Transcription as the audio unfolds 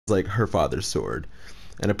like her father's sword.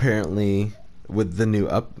 And apparently with the new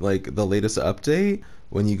the latest update,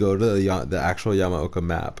 when you go to the actual Yamaoka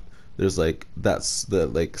map, there's like that's the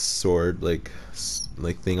like sword like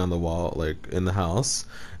thing on the wall like in the house,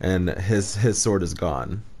 and his sword is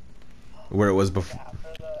gone where it was before.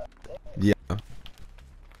 Yeah, it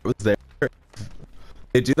was there.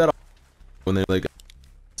 They do that when they like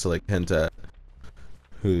to like hint at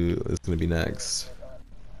who is gonna be next.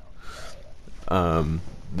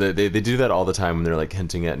 They do that all the time when they're like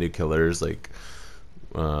hinting at new killers, like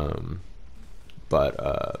they'll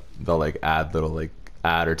like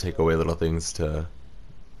add or take away little things to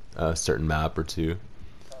a certain map or two.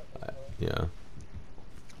 Yeah.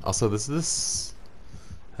 Also, this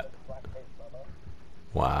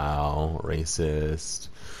wow, racist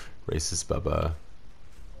Bubba.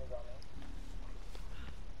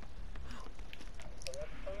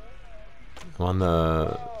 I'm on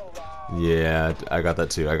the, yeah, I got that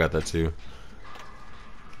too.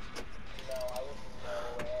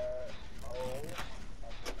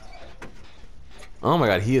 Oh my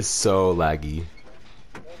god, he is so laggy.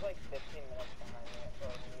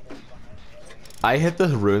 I hit the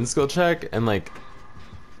ruin skill check and like,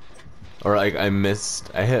 or like I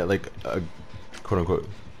hit like a quote unquote.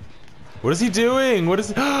 What is he doing? What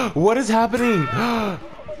is what is happening?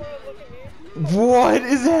 What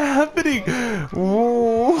is happening?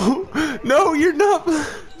 Whoa. No, you're not.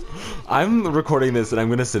 I'm recording this and I'm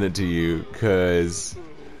gonna send it to you because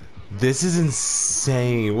this is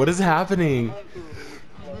insane. What is happening?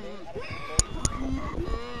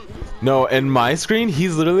 No, in my screen,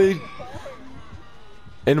 he's literally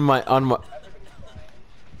on my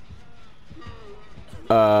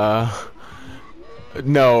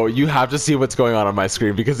no, you have to see what's going on my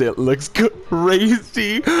screen because it looks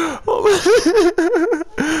crazy. Hold on.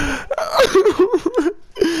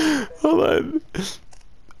 Hold on.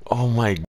 Oh my